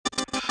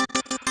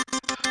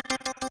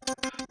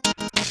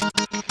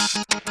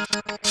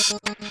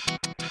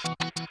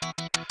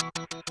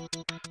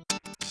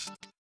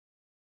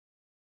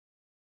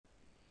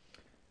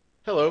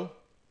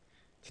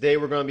Today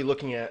we're going to be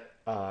looking at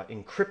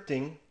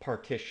encrypting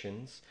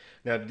partitions.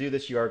 Now to do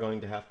this you are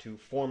going to have to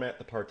format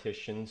the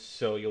partitions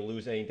so you'll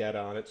lose any data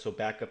on it, so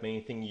back up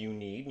anything you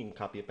need. You can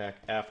copy it back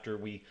after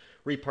we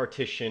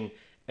repartition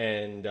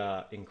and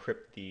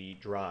encrypt the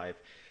drive.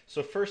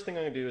 So first thing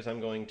I'm going to do is I'm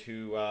going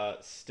to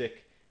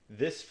stick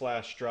this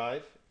flash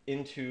drive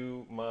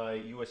into my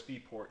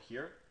USB port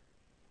here.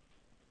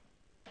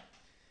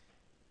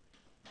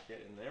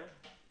 Get in there.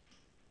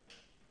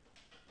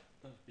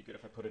 It'd be good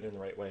if I put it in the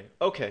right way.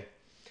 Okay.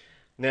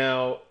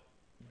 Now,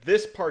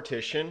 this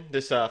partition,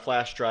 this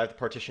flash drive, the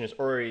partition is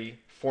already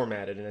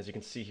formatted, and as you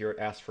can see here, it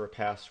asks for a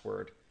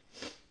password.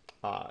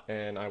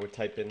 And I would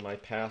type in my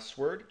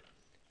password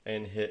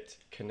and hit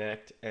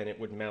connect, and it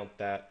would mount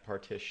that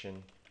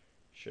partition.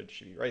 Should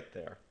be right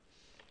there.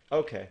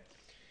 Okay,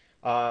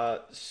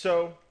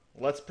 so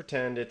let's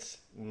pretend it's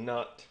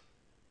not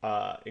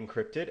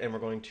encrypted, and we're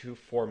going to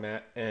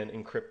format and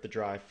encrypt the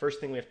drive. First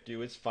thing we have to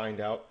do is find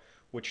out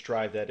which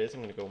drive that is.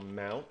 I'm going to go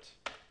mount.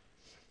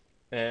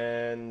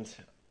 And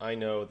I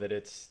know that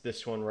it's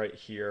this one right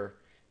here.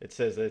 It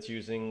says that it's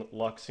using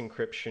Lux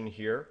encryption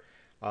here.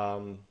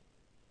 And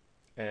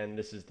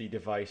this is the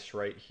device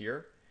right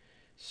here.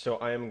 So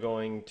I am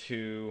going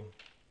to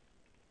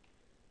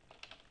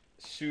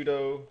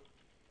sudo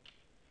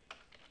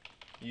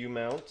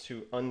umount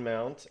to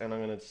unmount, and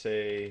I'm going to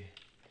say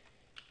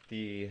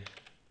the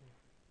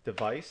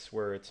device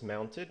where it's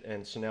mounted.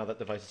 And so now that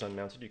device is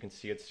unmounted, you can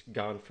see it's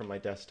gone from my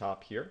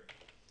desktop here.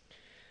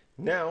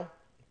 Now,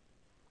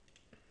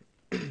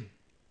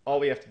 all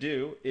we have to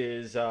do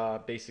is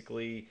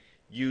basically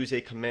use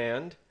a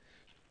command,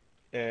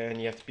 and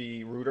you have to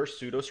be root or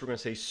sudo. So we're going to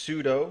say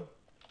sudo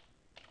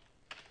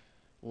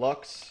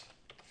lux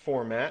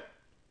format,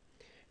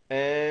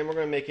 and we're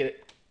going to make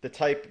it the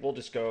type. We'll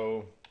just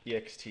go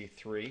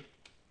ext3,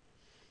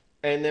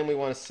 and then we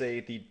want to say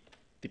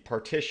the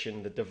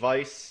partition, the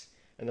device,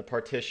 and the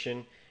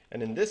partition.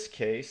 And in this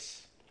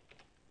case,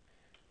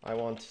 I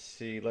want to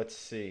see. Let's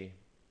see.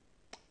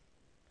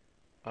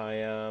 I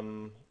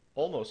am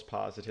almost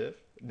positive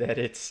that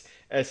it's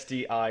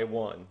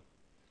SDI1.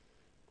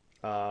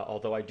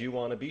 Although I do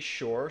want to be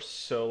sure,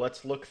 so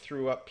let's look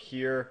through up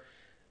here.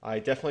 I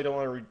definitely don't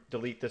want to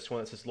delete this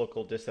one. It says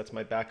local disk. That's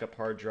my backup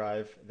hard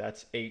drive.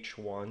 That's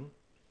H1.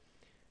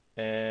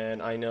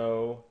 And I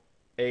know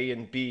A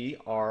and B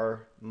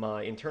are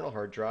my internal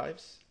hard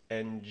drives.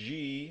 And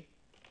G,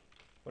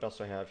 what else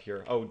do I have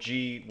here? Oh,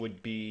 G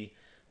would be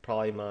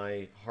probably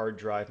my hard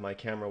drive, my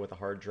camera with a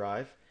hard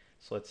drive.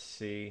 So let's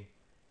see.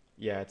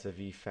 Yeah, it's a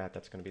VFAT.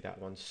 That's going to be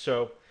that one.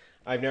 So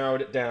I've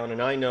narrowed it down,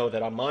 and I know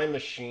that on my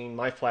machine,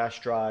 my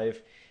flash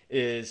drive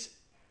is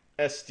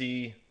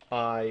SDI,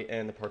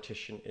 and the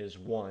partition is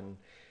 1.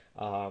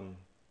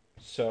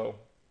 So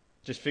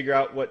just figure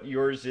out what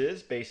yours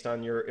is based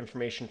on your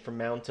information from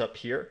mount up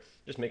here.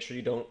 Just make sure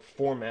you don't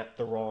format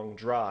the wrong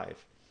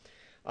drive.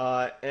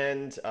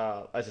 As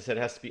I said,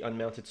 it has to be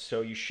unmounted,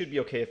 so you should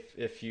be okay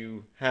if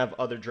you have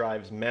other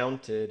drives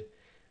mounted.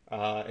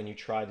 And you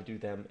try to do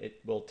them, it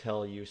will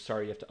tell you,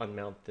 sorry, you have to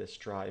unmount this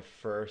drive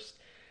first.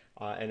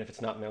 And if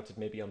it's not mounted,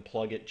 maybe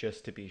unplug it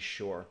just to be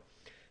sure.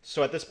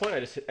 So at this point,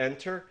 I just hit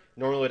enter.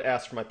 Normally it would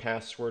ask for my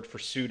password for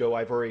sudo.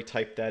 I've already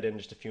typed that in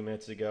just a few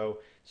minutes ago,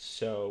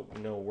 so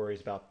no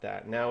worries about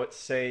that. Now it's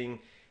saying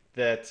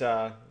that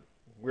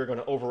we're going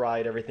to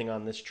override everything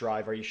on this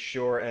drive. Are you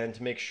sure? And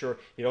to make sure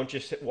you don't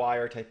just hit Y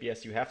or type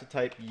yes, you have to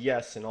type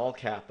yes in all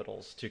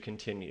capitals to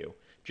continue,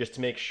 just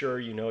to make sure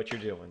you know what you're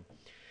doing.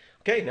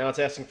 Okay, now it's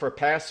asking for a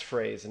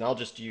passphrase, and I'll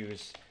just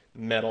use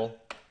metal,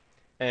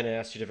 and it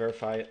asks you to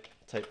verify it.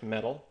 Type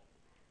metal,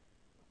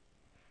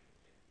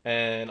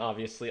 and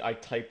obviously I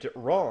typed it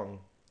wrong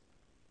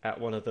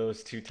at one of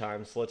those 2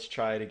 times, so let's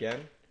try it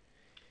again.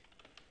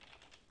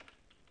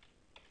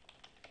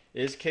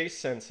 Is case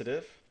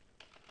sensitive.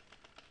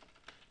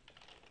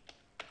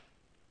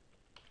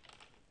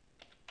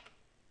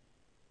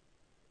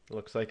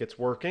 Looks like it's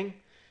working.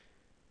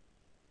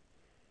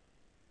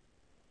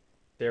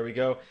 There we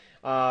go.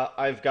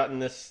 I've gotten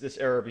this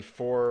error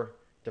before,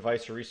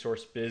 device or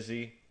resource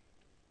busy.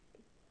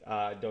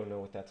 I don't know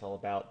what that's all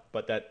about,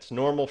 but that's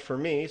normal for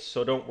me,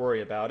 so don't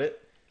worry about it.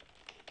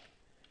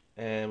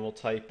 And we'll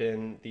type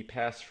in the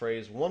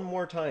passphrase one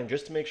more time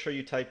just to make sure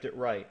you typed it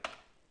right.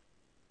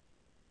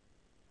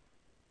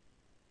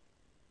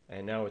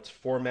 And now it's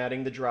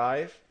formatting the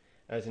drive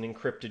as an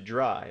encrypted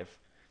drive.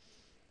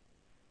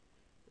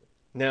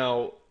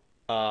 Now,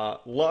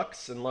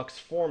 Lux and Lux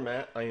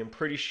format, I am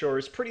pretty sure,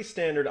 is pretty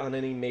standard on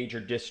any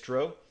major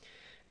distro.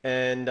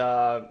 And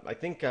I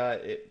think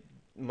it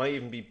might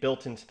even be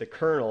built into the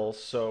kernel,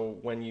 so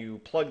when you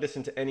plug this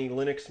into any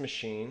Linux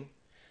machine,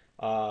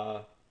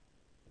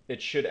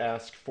 it should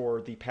ask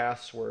for the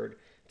password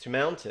to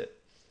mount it.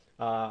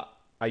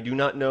 I do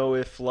not know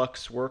if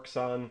Lux works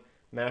on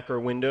Mac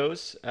or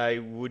Windows. I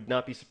would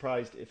not be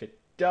surprised if it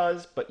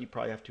does, but you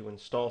probably have to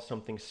install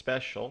something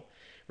special.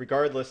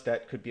 Regardless,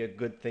 that could be a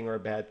good thing or a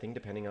bad thing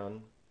depending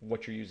on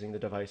what you're using the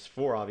device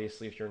for.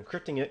 Obviously, if you're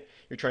encrypting it,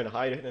 you're trying to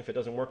hide it, and if it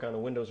doesn't work on a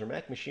Windows or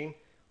Mac machine,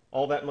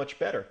 all that much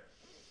better.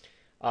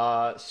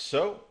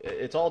 So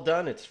it's all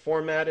done. It's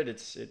formatted.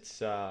 It's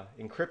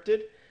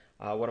encrypted.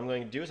 What I'm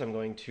going to do is I'm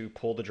going to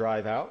pull the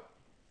drive out,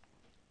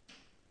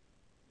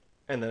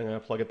 and then I'm going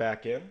to plug it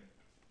back in.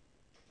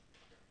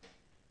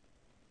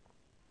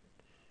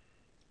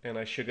 And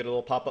I should get a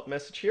little pop-up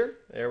message here.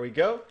 There we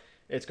go.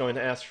 It's going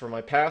to ask for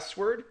my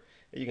password.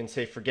 You can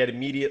say forget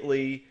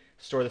immediately,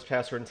 store this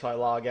password until I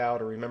log out,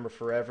 or remember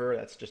forever.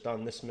 That's just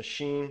on this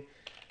machine.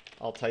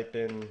 I'll type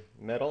in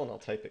metal, and I'll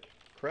type it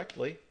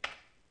correctly.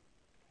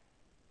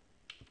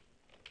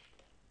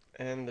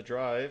 And the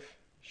drive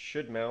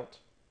should mount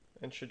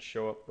and should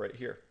show up right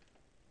here.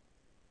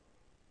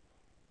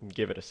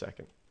 Give it a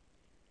second.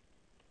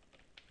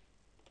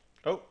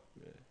 Oh,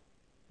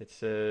 it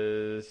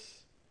says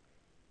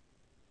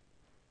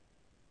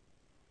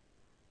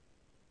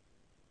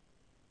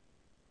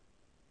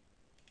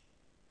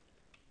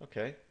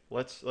okay.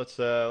 Let's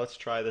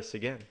try this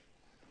again.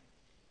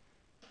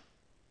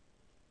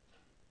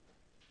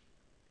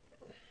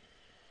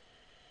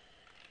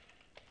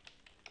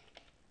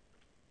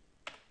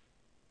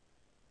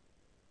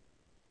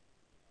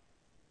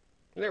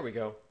 There we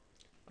go.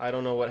 I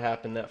don't know what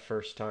happened that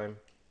first time.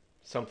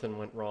 Something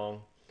went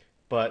wrong.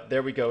 But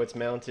there we go. It's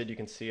mounted. You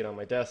can see it on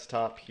my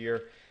desktop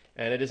here.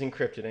 And it is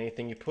encrypted.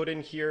 Anything you put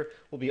in here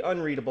will be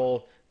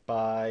unreadable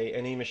by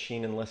any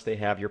machine unless they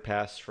have your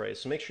passphrase.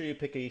 So make sure you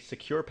pick a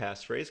secure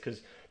passphrase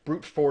because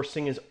brute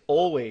forcing is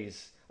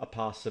always a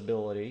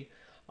possibility.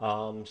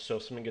 So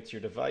if someone gets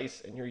your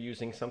device and you're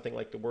using something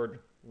like the word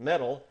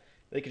metal,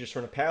 they could just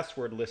run a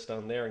password list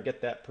on there and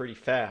get that pretty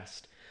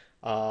fast.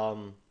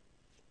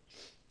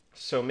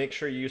 So make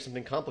sure you use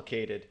something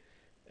complicated.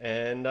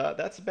 And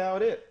that's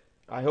about it.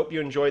 I hope you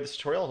enjoyed this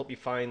tutorial. I hope you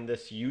find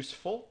this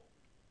useful.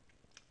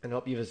 And I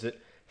hope you visit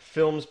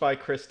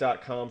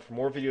filmsbychris.com for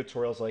more video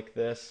tutorials like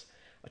this.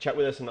 Chat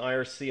with us in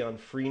IRC on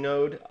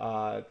Freenode.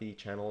 The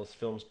channel is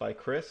Films by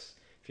Chris.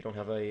 If you don't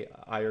have a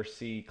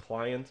IRC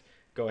client,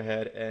 go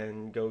ahead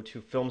and go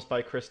to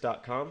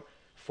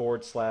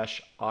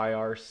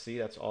filmsbychris.com/IRC.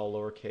 That's all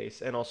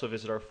lowercase. And also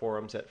visit our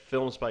forums at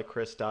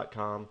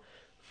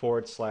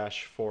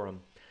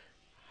filmsbychris.com/forum.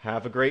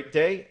 Have a great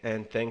day,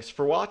 and thanks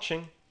for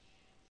watching.